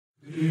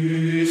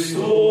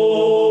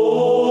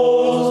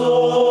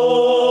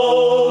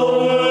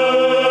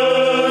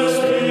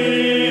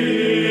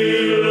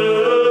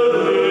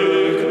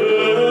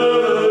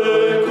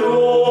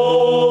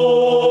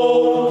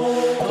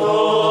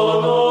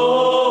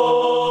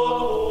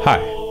Hi,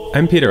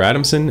 I'm Peter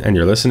Adamson, and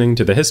you're listening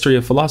to the History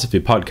of Philosophy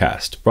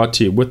podcast, brought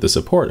to you with the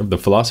support of the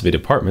Philosophy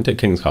Department at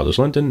King's College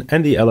London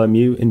and the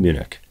LMU in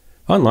Munich,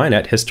 online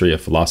at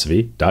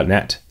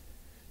historyofphilosophy.net.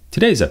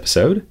 Today's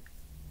episode,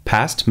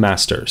 Past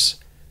Masters,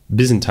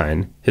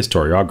 Byzantine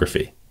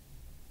Historiography.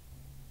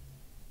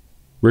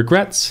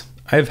 Regrets?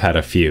 I've had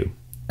a few,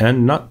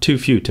 and not too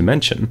few to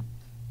mention.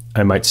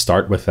 I might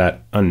start with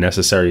that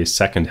unnecessary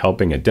second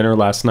helping at dinner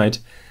last night,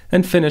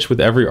 and finish with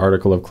every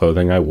article of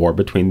clothing I wore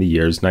between the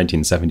years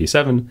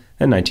 1977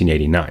 and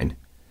 1989.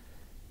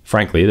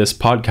 Frankly, this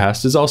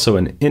podcast is also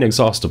an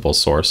inexhaustible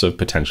source of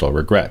potential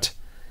regret.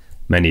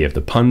 Many of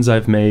the puns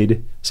I've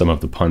made, some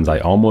of the puns I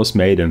almost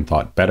made and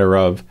thought better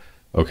of,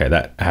 okay,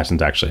 that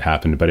hasn't actually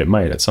happened, but it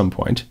might at some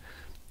point,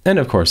 and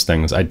of course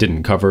things I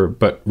didn't cover,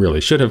 but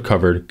really should have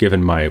covered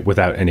given my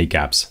without any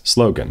gaps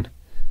slogan.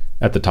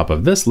 At the top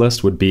of this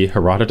list would be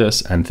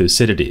Herodotus and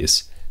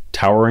Thucydides,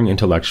 towering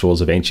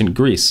intellectuals of ancient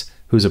Greece,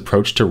 whose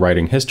approach to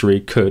writing history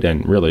could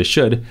and really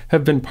should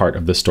have been part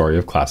of the story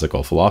of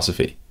classical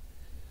philosophy.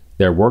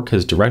 Their work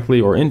has directly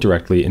or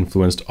indirectly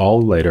influenced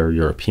all later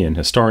European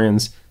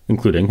historians,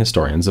 including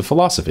historians of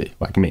philosophy,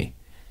 like me.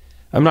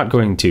 I'm not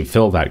going to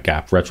fill that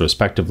gap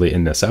retrospectively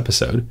in this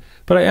episode,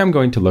 but I am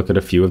going to look at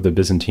a few of the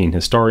Byzantine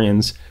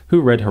historians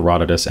who read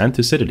Herodotus and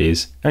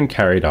Thucydides and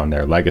carried on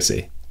their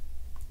legacy.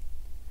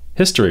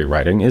 History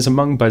writing is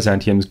among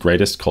Byzantium's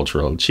greatest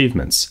cultural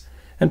achievements,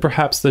 and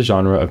perhaps the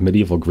genre of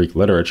medieval Greek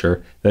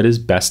literature that is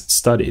best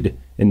studied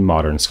in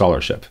modern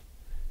scholarship.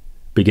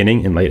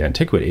 Beginning in late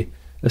antiquity,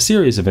 a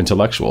series of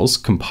intellectuals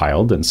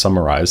compiled and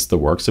summarized the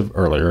works of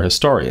earlier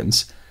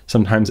historians,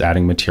 sometimes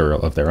adding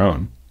material of their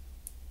own.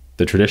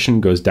 The tradition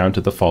goes down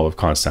to the fall of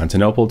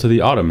Constantinople to the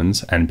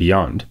Ottomans and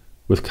beyond,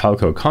 with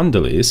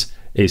Chalcondyles,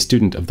 a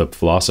student of the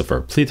philosopher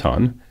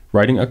Platon,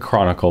 writing a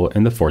chronicle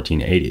in the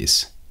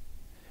 1480s.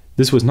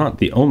 This was not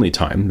the only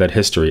time that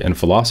history and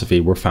philosophy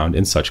were found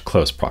in such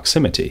close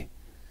proximity.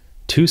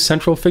 Two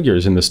central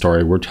figures in the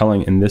story we're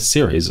telling in this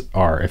series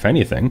are, if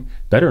anything,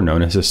 better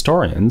known as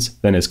historians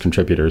than as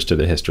contributors to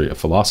the history of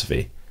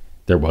philosophy.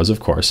 There was, of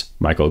course,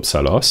 Michael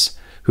Psellos,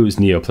 whose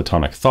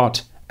Neoplatonic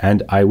thought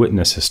and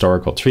eyewitness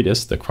historical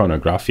treatise, the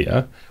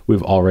Chronicles,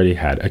 we've already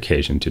had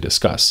occasion to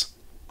discuss.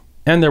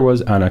 And there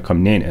was Anna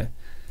Komnene,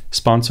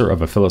 sponsor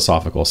of a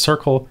philosophical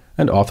circle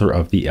and author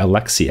of the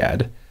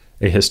Attaleiates,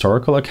 a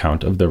historical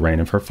account of the reign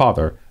of her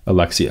father,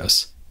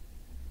 Alexios.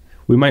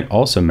 We might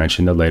also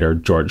mention the later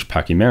George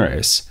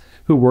Pachymeres,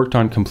 who worked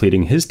on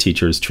completing his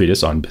teacher's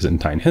treatise on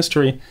Byzantine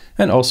history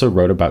and also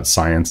wrote about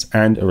science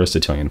and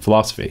Aristotelian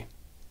philosophy.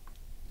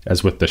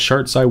 As with the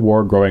shirts I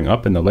wore growing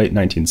up in the late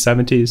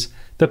 1970s,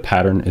 the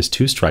pattern is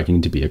too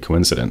striking to be a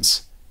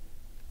coincidence.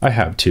 I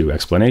have two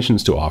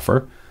explanations to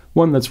offer,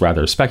 one that's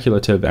rather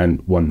speculative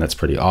and one that's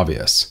pretty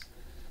obvious.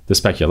 The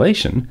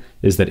speculation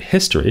is that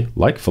history,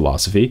 like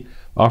philosophy,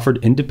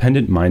 offered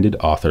independent-minded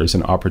authors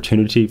an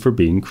opportunity for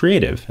being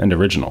creative and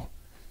original.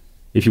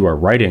 If you are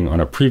writing on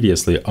a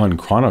previously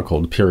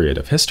unchronicled period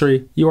of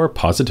history, you are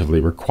positively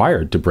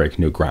required to break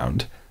new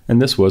ground,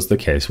 and this was the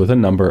case with a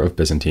number of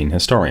Byzantine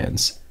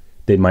historians.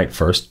 They might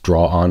first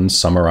draw on,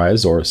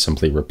 summarize, or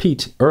simply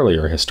repeat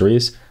earlier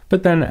histories,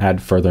 but then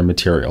add further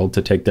material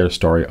to take their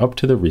story up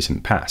to the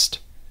recent past.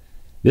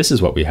 This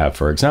is what we have,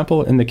 for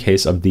example, in the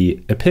case of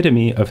the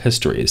Epitome of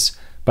Histories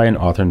by an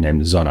author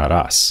named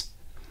Zonaras.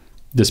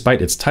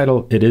 Despite its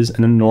title, it is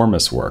an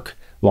enormous work,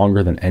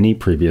 longer than any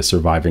previous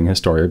surviving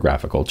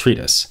historiographical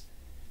treatise.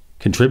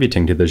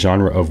 Contributing to the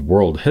genre of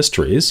world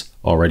histories,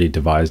 already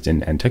devised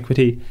in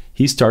antiquity,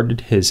 he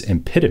started his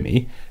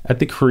Epitome at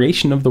the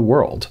creation of the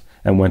world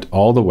and went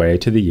all the way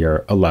to the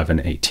year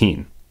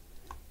 1118.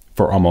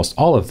 For almost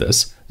all of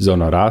this,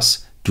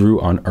 Zonaras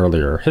drew on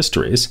earlier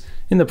histories,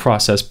 in the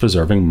process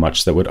preserving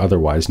much that would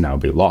otherwise now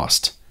be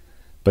lost.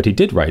 But he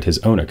did write his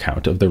own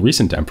account of the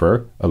recent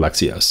emperor,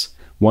 Alexios,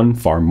 one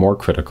far more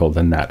critical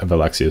than that of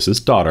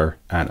Alexios' daughter,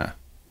 Anna.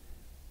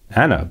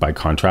 Anna, by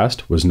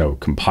contrast, was no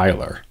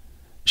compiler.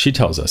 She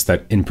tells us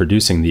that in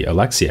producing the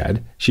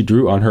Attaleiates, she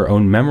drew on her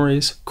own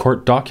memories,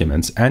 court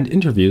documents, and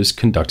interviews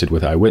conducted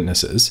with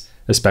eyewitnesses,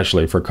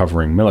 especially for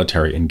covering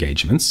military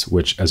engagements,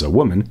 which, as a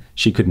woman,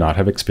 she could not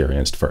have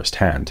experienced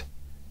firsthand.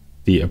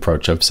 The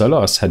approach of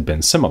Psellos had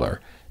been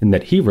similar, in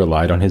that he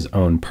relied on his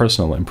own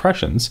personal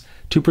impressions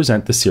to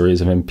present the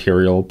series of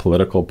imperial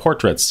political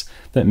portraits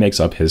that makes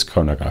up his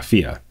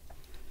Chronicles.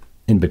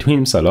 In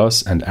between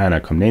Psellos and Anna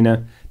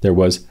Komnene, there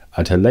was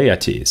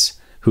Attaleiates,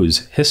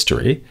 whose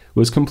history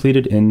was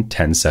completed in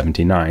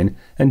 1079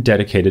 and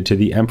dedicated to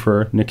the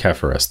emperor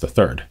Nicephorus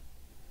III.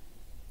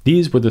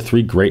 These were the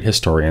three great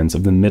historians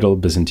of the Middle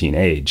Byzantine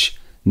Age,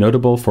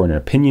 notable for an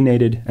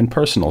opinionated and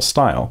personal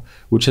style,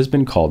 which has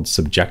been called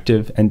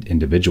subjective and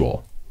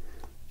individual.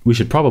 We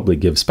should probably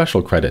give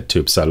special credit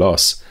to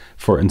Psellos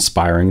for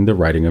inspiring the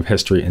writing of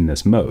history in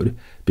this mode,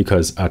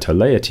 because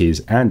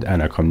Attaleiates and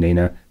Anna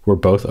Komnene were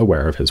both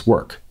aware of his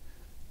work.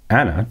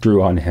 Anna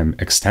drew on him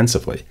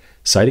extensively,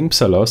 citing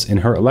Psellos in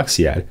her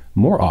Attaleiates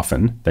more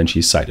often than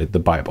she cited the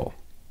Bible.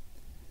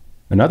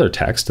 Another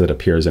text that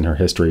appears in her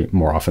history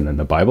more often than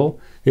the Bible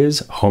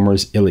is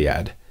Homer's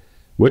Iliad,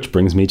 Which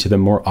brings me to the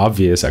more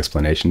obvious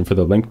explanation for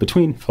the link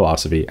between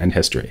philosophy and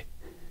history.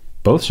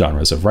 Both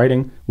genres of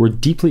writing were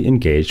deeply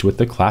engaged with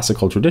the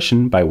classical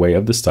tradition by way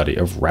of the study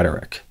of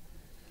rhetoric.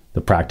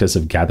 The practice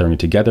of gathering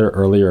together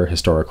earlier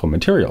historical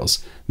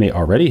materials may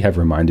already have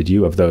reminded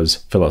you of those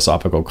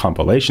philosophical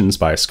compilations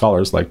by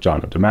scholars like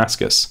John of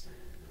Damascus.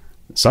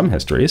 Some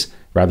histories,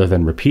 rather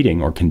than repeating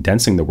or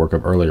condensing the work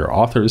of earlier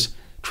authors,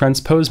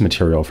 transpose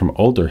material from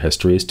older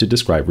histories to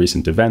describe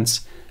recent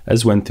events,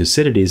 as when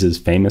Thucydides'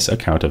 famous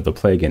account of the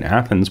plague in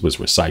Athens was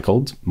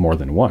recycled, more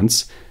than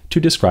once, to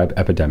describe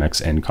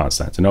epidemics in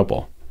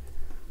Constantinople.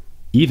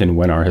 Even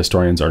when our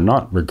historians are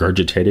not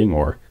regurgitating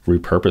or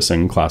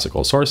repurposing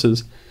classical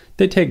sources,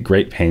 they take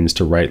great pains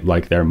to write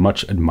like their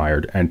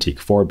much-admired antique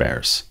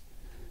forebears.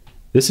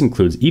 This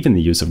includes even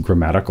the use of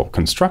grammatical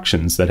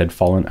constructions that had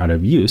fallen out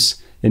of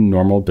use in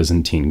normal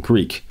Byzantine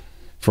Greek.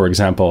 For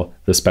example,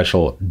 the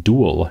special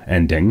dual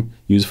ending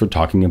used for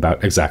talking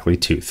about exactly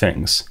two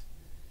things.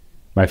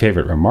 My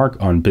favorite remark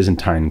on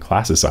Byzantine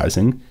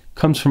classicizing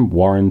comes from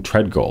Warren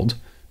Treadgold,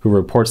 who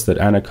reports that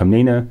Anna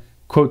Komnene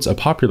quotes a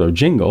popular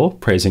jingle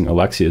praising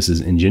Alexius's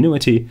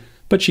ingenuity,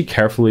 but she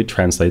carefully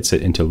translates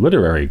it into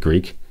literary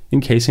Greek in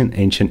case an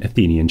ancient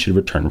Athenian should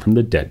return from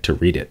the dead to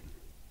read it.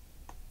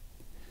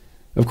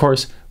 Of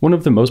course, one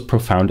of the most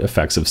profound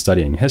effects of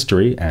studying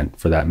history, and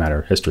for that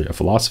matter, history of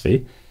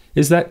philosophy,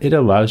 is that it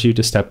allows you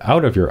to step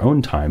out of your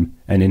own time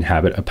and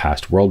inhabit a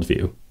past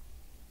worldview.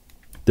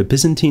 The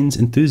Byzantines'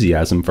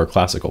 enthusiasm for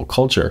classical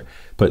culture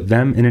put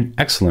them in an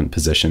excellent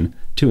position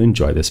to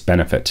enjoy this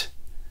benefit.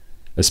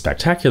 A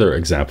spectacular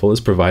example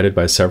is provided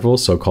by several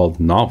so-called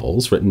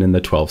novels written in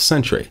the 12th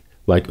century,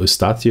 like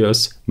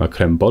Eustathios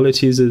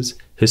Macrembolites'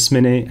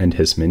 Hysmene and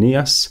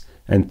Hysmenias,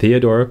 and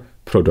Theodore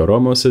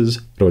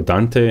Prodoromos'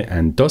 Rhodanthe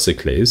and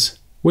Dosicles,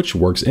 which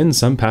works in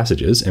some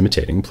passages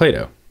imitating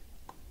Plato.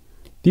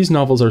 These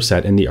novels are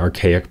set in the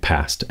archaic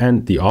past,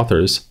 and the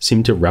authors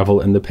seem to revel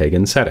in the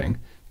pagan setting,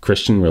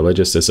 Christian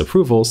religious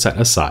disapproval set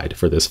aside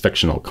for this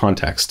fictional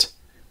context.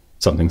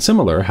 Something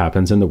similar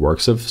happens in the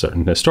works of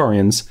certain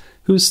historians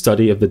whose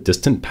study of the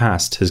distant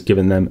past has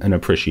given them an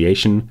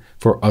appreciation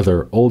for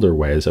other older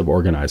ways of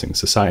organizing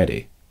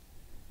society.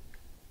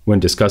 When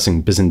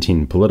discussing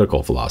Byzantine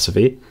political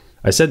philosophy,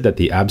 I said that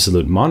the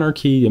absolute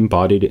monarchy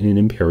embodied in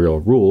imperial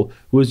rule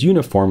was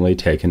uniformly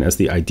taken as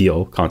the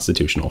ideal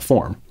constitutional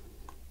form.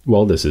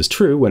 While this is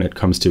true when it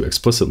comes to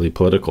explicitly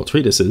political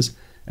treatises,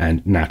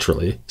 and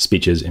naturally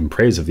speeches in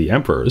praise of the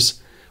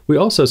emperors, we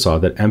also saw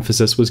that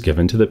emphasis was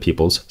given to the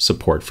people's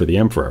support for the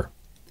emperor.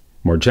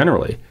 More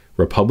generally,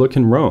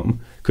 Republican Rome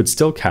could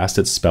still cast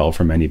its spell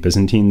for many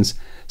Byzantines,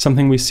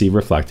 something we see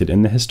reflected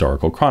in the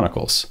historical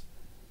chronicles.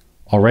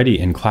 Already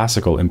in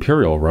classical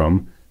imperial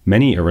Rome,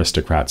 many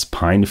aristocrats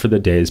pined for the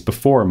days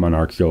before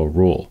monarchical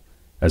rule,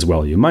 as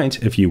well you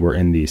might if you were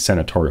in the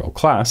senatorial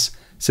class,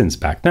 since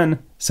back then,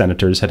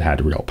 senators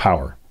had real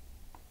power.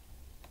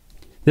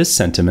 This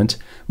sentiment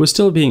was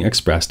still being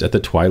expressed at the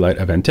twilight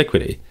of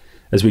antiquity,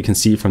 as we can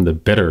see from the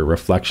bitter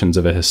reflections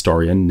of a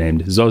historian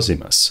named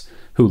Zosimus,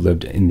 who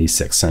lived in the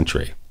 6th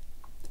century.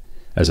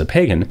 As a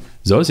pagan,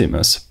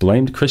 Zosimus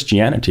blamed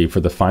Christianity for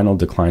the final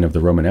decline of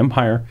the Roman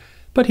Empire,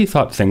 but he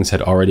thought things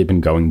had already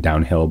been going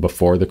downhill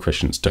before the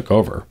Christians took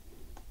over.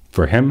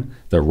 For him,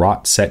 the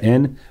rot set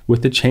in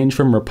with the change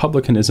from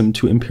republicanism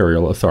to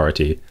imperial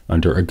authority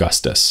under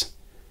Augustus.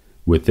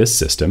 With this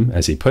system,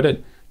 as he put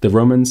it, the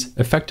Romans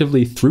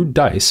effectively threw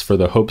dice for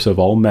the hopes of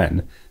all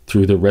men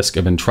through the risk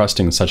of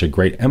entrusting such a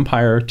great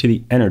empire to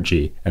the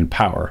energy and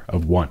power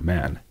of one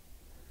man.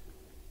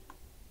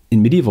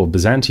 In medieval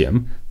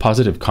Byzantium,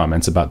 positive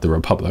comments about the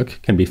Republic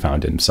can be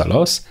found in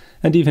Psellos,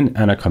 and even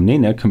Anna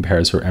Komnene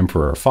compares her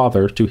emperor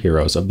father to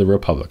heroes of the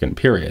Republican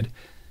period.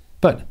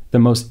 But the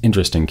most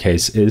interesting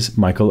case is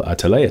Michael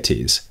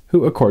Attaleiates,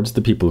 who accords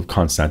the people of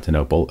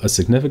Constantinople a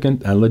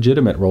significant and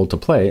legitimate role to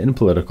play in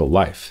political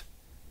life.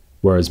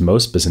 Whereas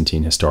most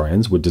Byzantine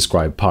historians would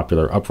describe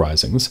popular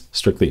uprisings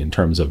strictly in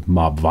terms of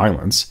mob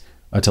violence,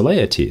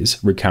 Attaleiates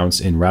recounts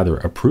in rather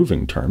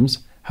approving terms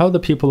how the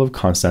people of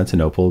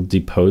Constantinople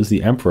deposed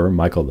the emperor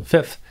Michael V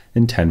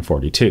in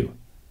 1042.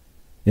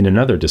 In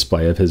another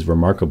display of his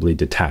remarkably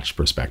detached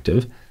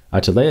perspective,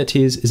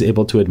 Attaleiates is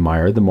able to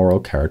admire the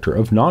moral character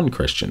of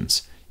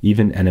non-Christians,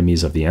 even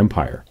enemies of the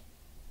empire.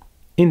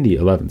 In the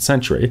 11th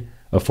century,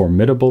 a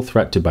formidable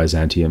threat to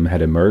Byzantium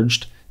had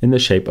emerged in the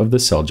shape of the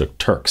Seljuk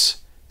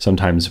Turks,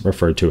 sometimes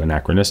referred to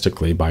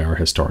anachronistically by our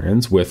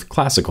historians with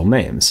classical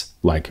names,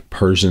 like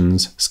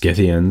Persians,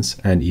 Scythians,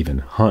 and even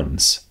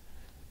Huns.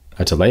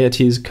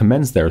 Attaleiates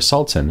commends their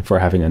sultan for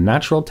having a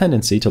natural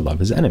tendency to love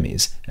his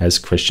enemies, as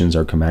Christians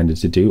are commanded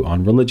to do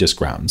on religious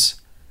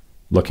grounds.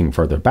 Looking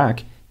further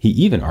back, he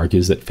even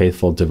argues that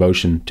faithful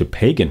devotion to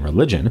pagan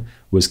religion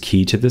was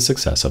key to the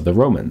success of the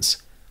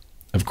Romans.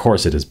 Of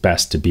course, it is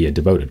best to be a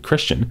devoted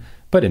Christian,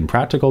 but in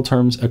practical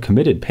terms, a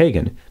committed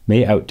pagan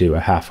may outdo a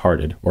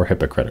half-hearted or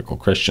hypocritical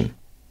Christian.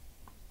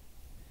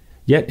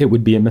 Yet it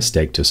would be a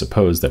mistake to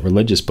suppose that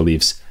religious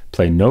beliefs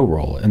play no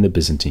role in the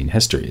Byzantine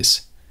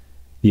histories.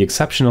 The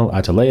exceptional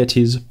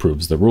Attaleiates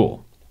proves the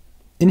rule.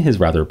 In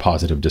his rather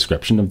positive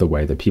description of the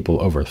way the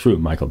people overthrew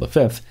Michael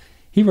V,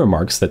 he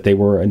remarks that they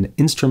were an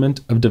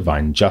instrument of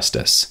divine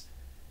justice.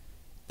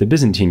 The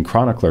Byzantine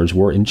chroniclers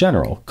were in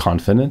general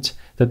confident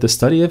that the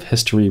study of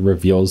history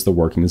reveals the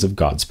workings of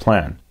God's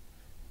plan.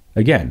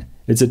 Again,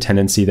 it's a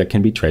tendency that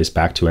can be traced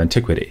back to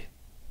antiquity.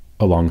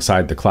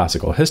 Alongside the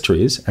classical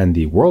histories and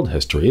the world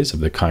histories of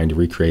the kind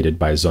recreated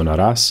by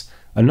Zonaras,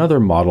 another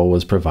model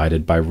was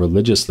provided by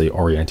religiously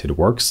oriented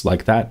works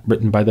like that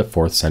written by the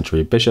 4th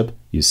century bishop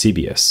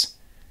Eusebius.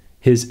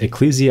 His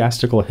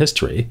ecclesiastical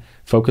history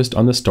focused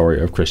on the story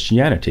of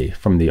Christianity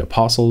from the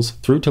apostles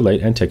through to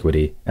late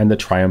antiquity and the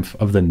triumph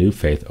of the new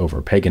faith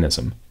over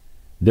paganism.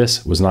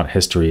 This was not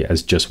history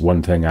as just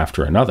one thing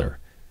after another.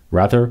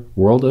 Rather,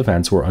 world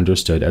events were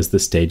understood as the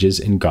stages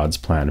in God's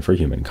plan for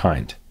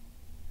humankind.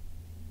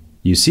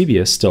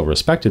 Eusebius still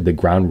respected the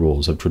ground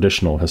rules of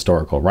traditional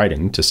historical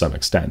writing to some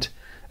extent,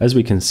 as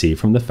we can see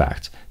from the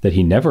fact that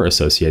he never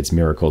associates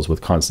miracles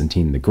with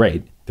Constantine the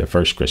Great, the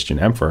first Christian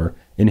emperor,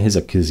 in his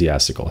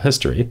ecclesiastical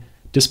history,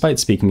 despite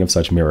speaking of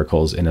such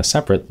miracles in a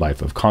separate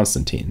Life of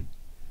Constantine.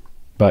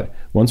 But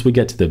once we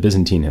get to the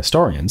Byzantine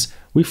historians,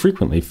 we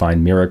frequently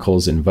find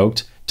miracles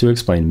invoked to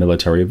explain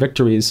military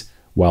victories,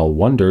 while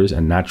wonders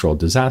and natural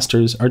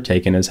disasters are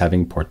taken as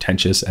having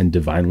portentous and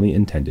divinely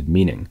intended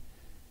meaning.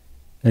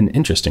 An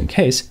interesting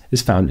case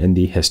is found in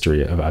the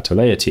History of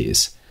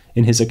Attaleiates,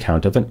 in his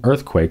account of an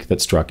earthquake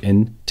that struck in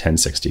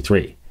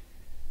 1063.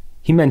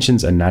 He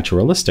mentions a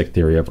naturalistic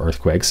theory of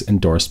earthquakes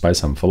endorsed by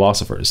some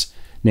philosophers,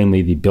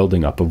 namely the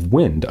building up of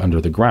wind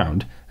under the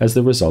ground as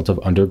the result of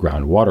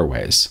underground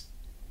waterways.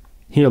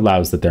 He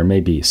allows that there may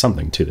be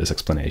something to this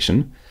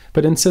explanation,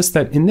 but insists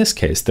that in this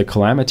case the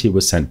calamity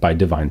was sent by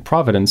divine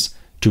providence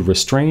to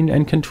restrain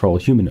and control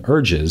human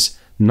urges,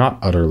 not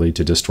utterly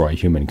to destroy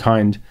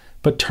humankind,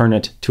 but turn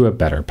it to a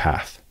better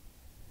path.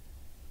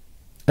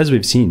 As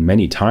we've seen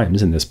many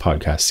times in this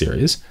podcast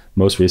series,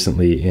 most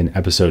recently in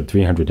episode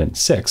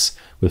 306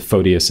 with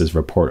Photius's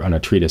report on a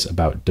treatise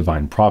about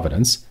divine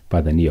providence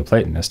by the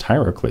Neoplatonist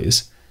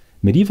Hierocles,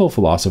 medieval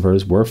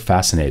philosophers were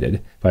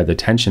fascinated by the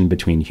tension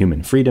between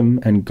human freedom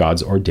and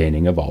God's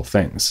ordaining of all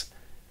things.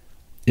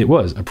 It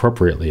was,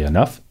 appropriately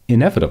enough,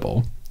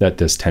 inevitable that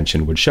this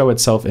tension would show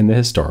itself in the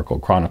historical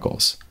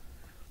chronicles.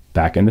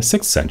 Back in the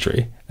 6th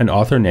century, an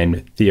author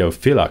named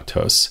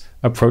Theophylactos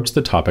approached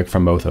the topic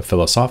from both a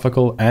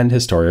philosophical and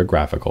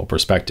historiographical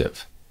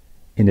perspective.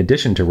 In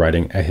addition to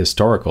writing a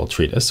historical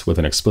treatise with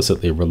an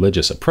explicitly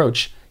religious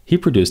approach, he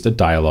produced a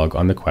dialogue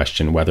on the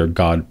question whether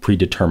God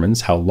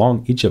predetermines how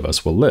long each of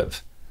us will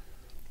live.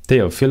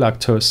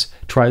 Theophylactos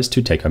tries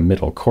to take a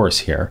middle course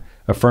here,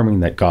 affirming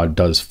that God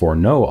does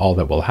foreknow all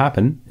that will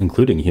happen,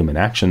 including human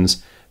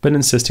actions, but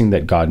insisting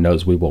that God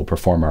knows we will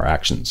perform our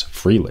actions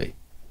freely.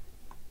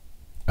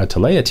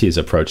 Attaleiates'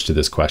 approach to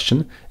this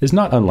question is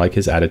not unlike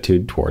his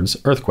attitude towards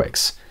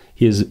earthquakes.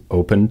 He is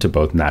open to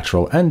both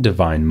natural and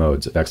divine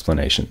modes of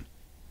explanation.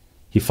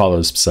 He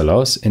follows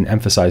Psellos in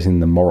emphasizing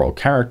the moral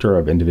character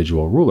of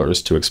individual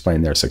rulers to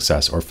explain their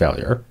success or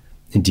failure.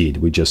 Indeed,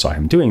 we just saw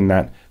him doing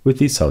that with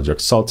the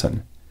Seljuk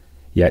Sultan.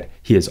 Yet,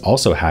 he is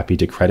also happy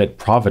to credit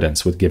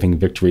providence with giving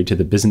victory to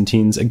the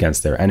Byzantines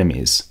against their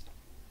enemies.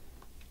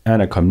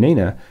 Anna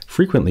Komnene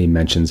frequently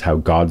mentions how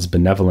God's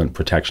benevolent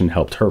protection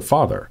helped her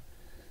father.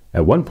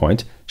 At one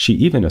point, she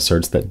even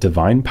asserts that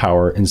divine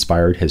power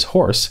inspired his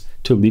horse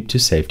to leap to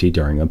safety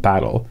during a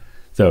battle,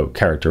 though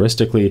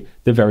characteristically,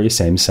 the very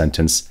same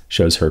sentence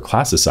shows her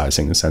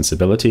classicizing the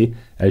sensibility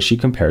as she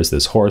compares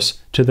this horse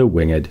to the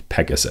winged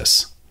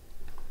Pegasus.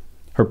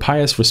 Her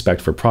pious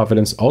respect for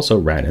providence also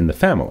ran in the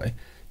family,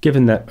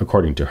 given that,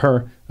 according to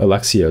her,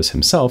 Alexios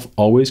himself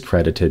always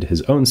credited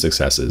his own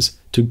successes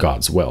to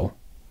God's will.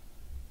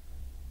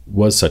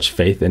 Was such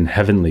faith in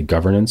heavenly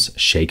governance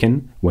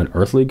shaken when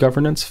earthly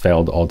governance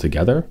failed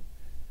altogether?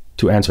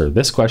 To answer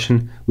this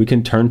question, we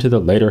can turn to the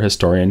later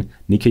historian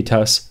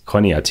Niketas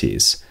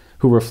Choniates,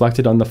 who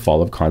reflected on the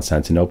fall of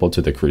Constantinople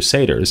to the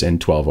Crusaders in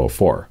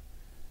 1204.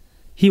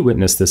 He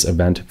witnessed this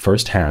event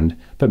firsthand,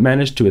 but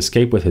managed to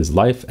escape with his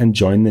life and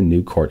join the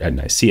new court at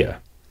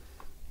Nicaea.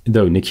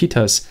 Though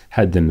Niketas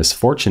had the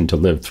misfortune to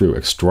live through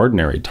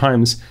extraordinary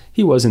times,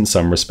 he was in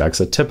some respects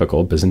a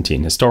typical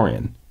Byzantine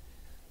historian.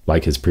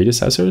 Like his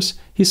predecessors,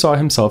 he saw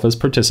himself as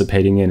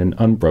participating in an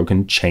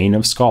unbroken chain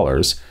of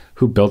scholars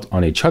who built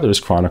on each other's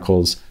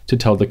chronicles to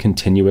tell the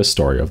continuous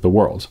story of the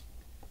world.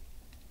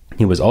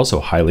 He was also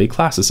highly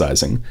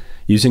classicizing,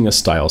 using a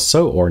style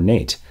so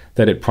ornate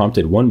that it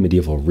prompted one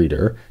medieval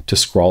reader to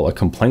scrawl a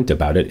complaint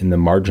about it in the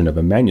margin of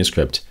a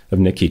manuscript of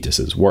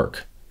Niketas's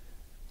work.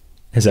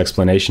 His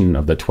explanation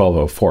of the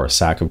 1204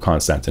 sack of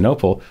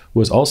Constantinople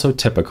was also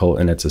typical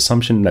in its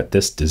assumption that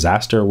this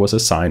disaster was a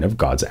sign of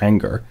God's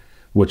anger,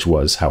 which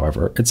was,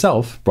 however,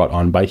 itself brought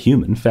on by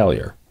human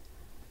failure.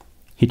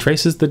 He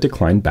traces the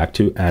decline back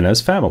to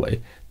Anna's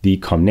family, the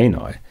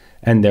Komnenoi,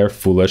 and their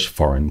foolish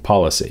foreign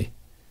policy.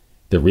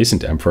 The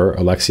recent emperor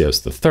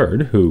Alexios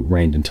III, who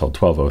reigned until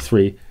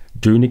 1203,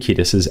 drew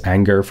Niketas'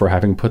 anger for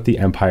having put the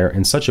empire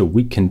in such a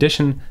weak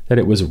condition that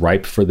it was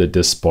ripe for the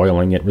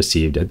despoiling it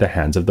received at the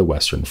hands of the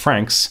Western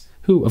Franks,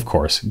 who, of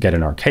course, get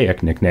an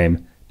archaic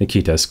nickname.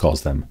 Niketas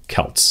calls them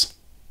Celts.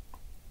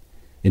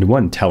 In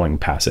one telling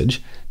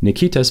passage,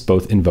 Niketas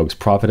both invokes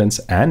providence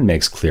and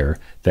makes clear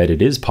that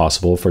it is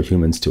possible for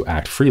humans to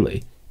act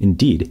freely,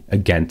 indeed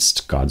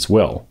against God's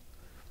will.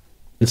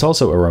 It's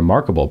also a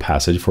remarkable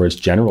passage for its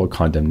general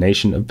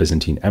condemnation of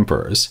Byzantine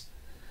emperors.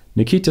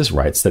 Niketas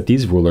writes that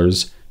these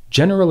rulers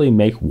generally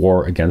make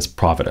war against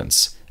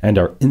providence and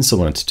are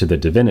insolent to the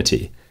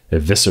divinity,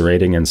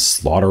 eviscerating and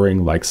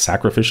slaughtering like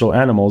sacrificial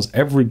animals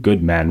every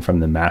good man from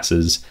the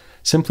masses,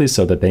 simply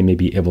so that they may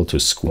be able to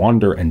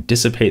squander and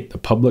dissipate the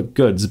public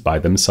goods by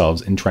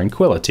themselves in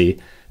tranquility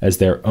as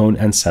their own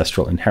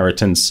ancestral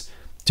inheritance,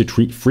 to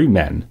treat free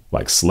men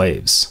like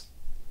slaves.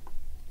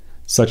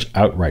 Such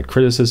outright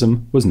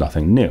criticism was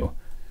nothing new.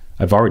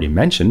 I've already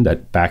mentioned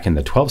that back in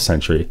the 12th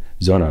century,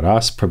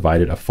 Zonaras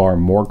provided a far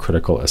more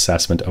critical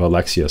assessment of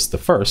Alexios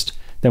I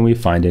than we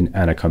find in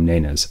Anna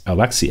Komnene's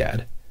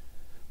Alexiad.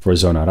 For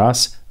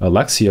Zonaras,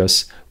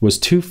 Alexios was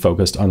too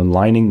focused on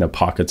lining the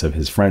pockets of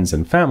his friends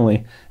and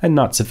family and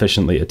not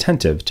sufficiently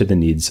attentive to the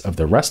needs of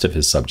the rest of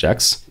his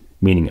subjects,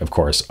 meaning, of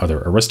course,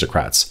 other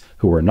aristocrats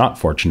who were not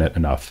fortunate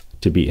enough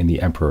to be in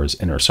the emperor's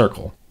inner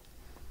circle.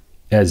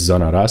 As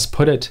Zonaras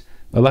put it,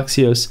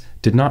 Alexios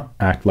did not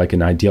act like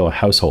an ideal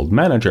household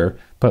manager,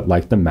 but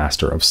like the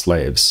master of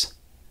slaves.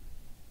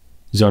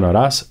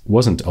 Zonaras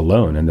wasn't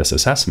alone in this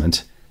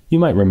assessment. You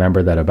might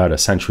remember that about a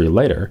century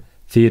later,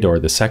 Theodore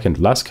II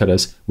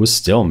Lascaris was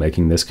still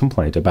making this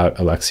complaint about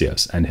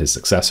Alexios and his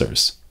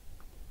successors.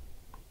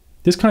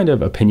 This kind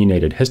of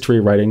opinionated history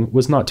writing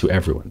was not to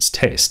everyone's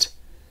taste.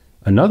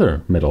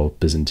 Another Middle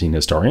Byzantine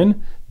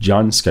historian,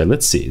 John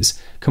Skylitzes,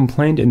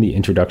 complained in the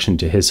introduction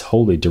to his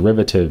wholly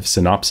derivative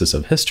Synopsis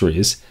of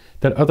Histories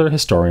that other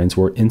historians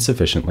were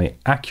insufficiently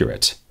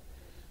accurate.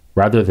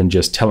 Rather than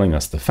just telling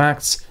us the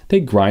facts,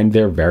 they grind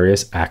their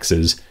various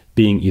axes,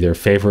 being either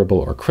favorable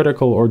or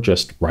critical or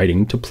just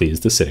writing to please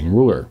the sitting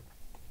ruler.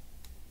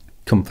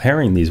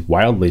 Comparing these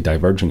wildly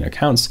diverging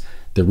accounts,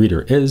 the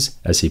reader is,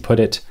 as he put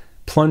it,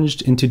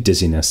 plunged into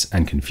dizziness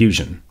and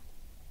confusion.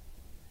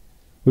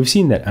 We've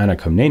seen that Anna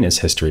Komnene's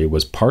history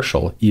was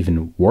partial,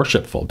 even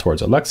worshipful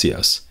towards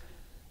Alexios.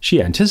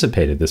 She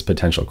anticipated this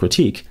potential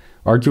critique,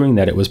 arguing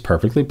that it was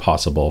perfectly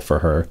possible for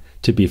her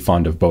to be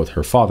fond of both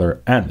her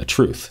father and the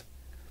truth.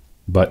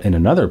 But in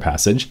another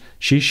passage,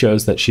 she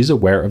shows that she's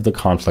aware of the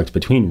conflict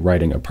between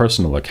writing a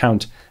personal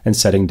account and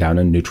setting down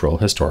a neutral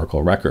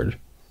historical record.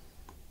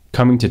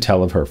 Coming to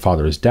tell of her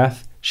father's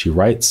death, she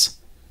writes,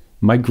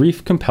 "My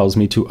grief compels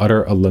me to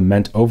utter a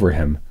lament over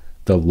him.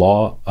 The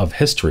law of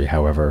history,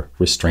 however,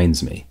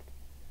 restrains me."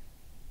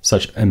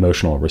 Such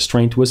emotional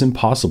restraint was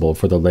impossible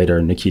for the later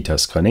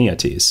Niketas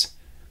Choniates.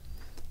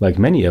 Like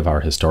many of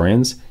our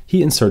historians,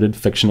 he inserted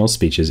fictional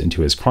speeches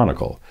into his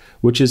chronicle,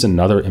 which is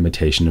another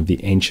imitation of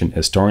the ancient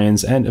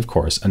historians and, of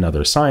course,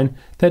 another sign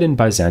that in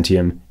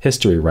Byzantium,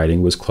 history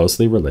writing was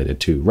closely related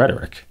to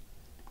rhetoric.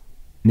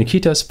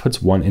 Niketas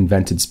puts one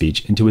invented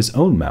speech into his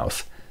own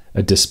mouth,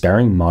 a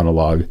despairing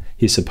monologue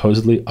he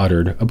supposedly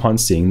uttered upon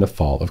seeing the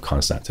fall of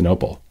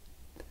Constantinople.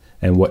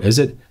 And what is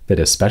it that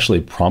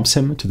especially prompts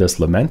him to this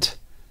lament?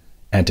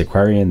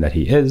 Antiquarian that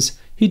he is,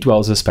 he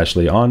dwells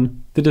especially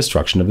on the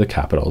destruction of the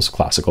capital's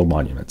classical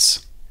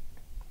monuments.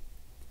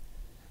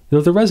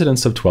 Though the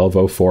residents of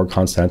 1204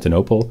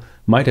 Constantinople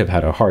might have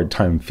had a hard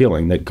time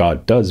feeling that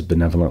God does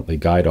benevolently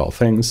guide all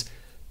things,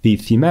 the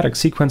thematic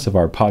sequence of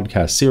our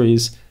podcast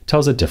series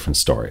tells a different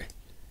story.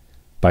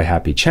 By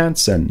happy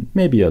chance, and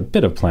maybe a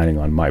bit of planning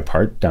on my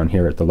part down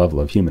here at the level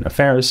of human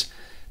affairs,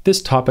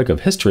 this topic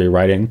of history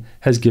writing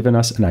has given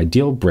us an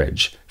ideal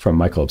bridge from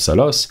Michael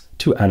Psellos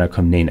to Anna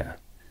Komnene.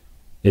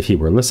 If he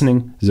were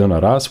listening,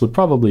 Zonaras would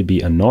probably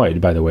be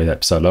annoyed by the way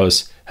that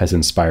Psellos has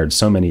inspired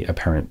so many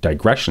apparent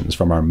digressions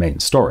from our main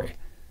story.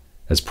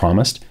 As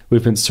promised,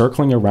 we've been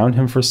circling around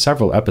him for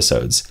several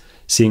episodes,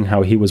 seeing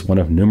how he was one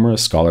of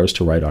numerous scholars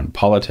to write on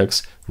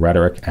politics,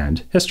 rhetoric,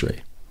 and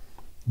history.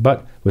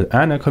 But with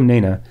Anna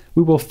Komnene,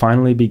 we will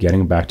finally be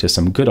getting back to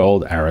some good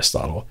old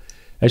Aristotle,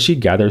 as she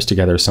gathers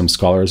together some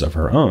scholars of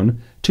her own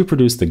to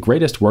produce the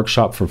greatest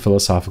workshop for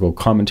philosophical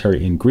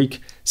commentary in Greek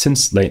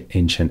since late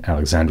ancient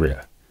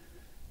Alexandria.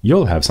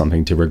 You'll have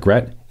something to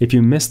regret if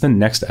you miss the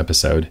next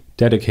episode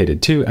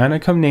dedicated to Anna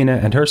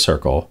Komnene and her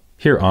circle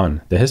here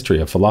on The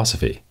History of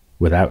Philosophy,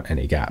 without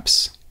any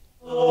gaps.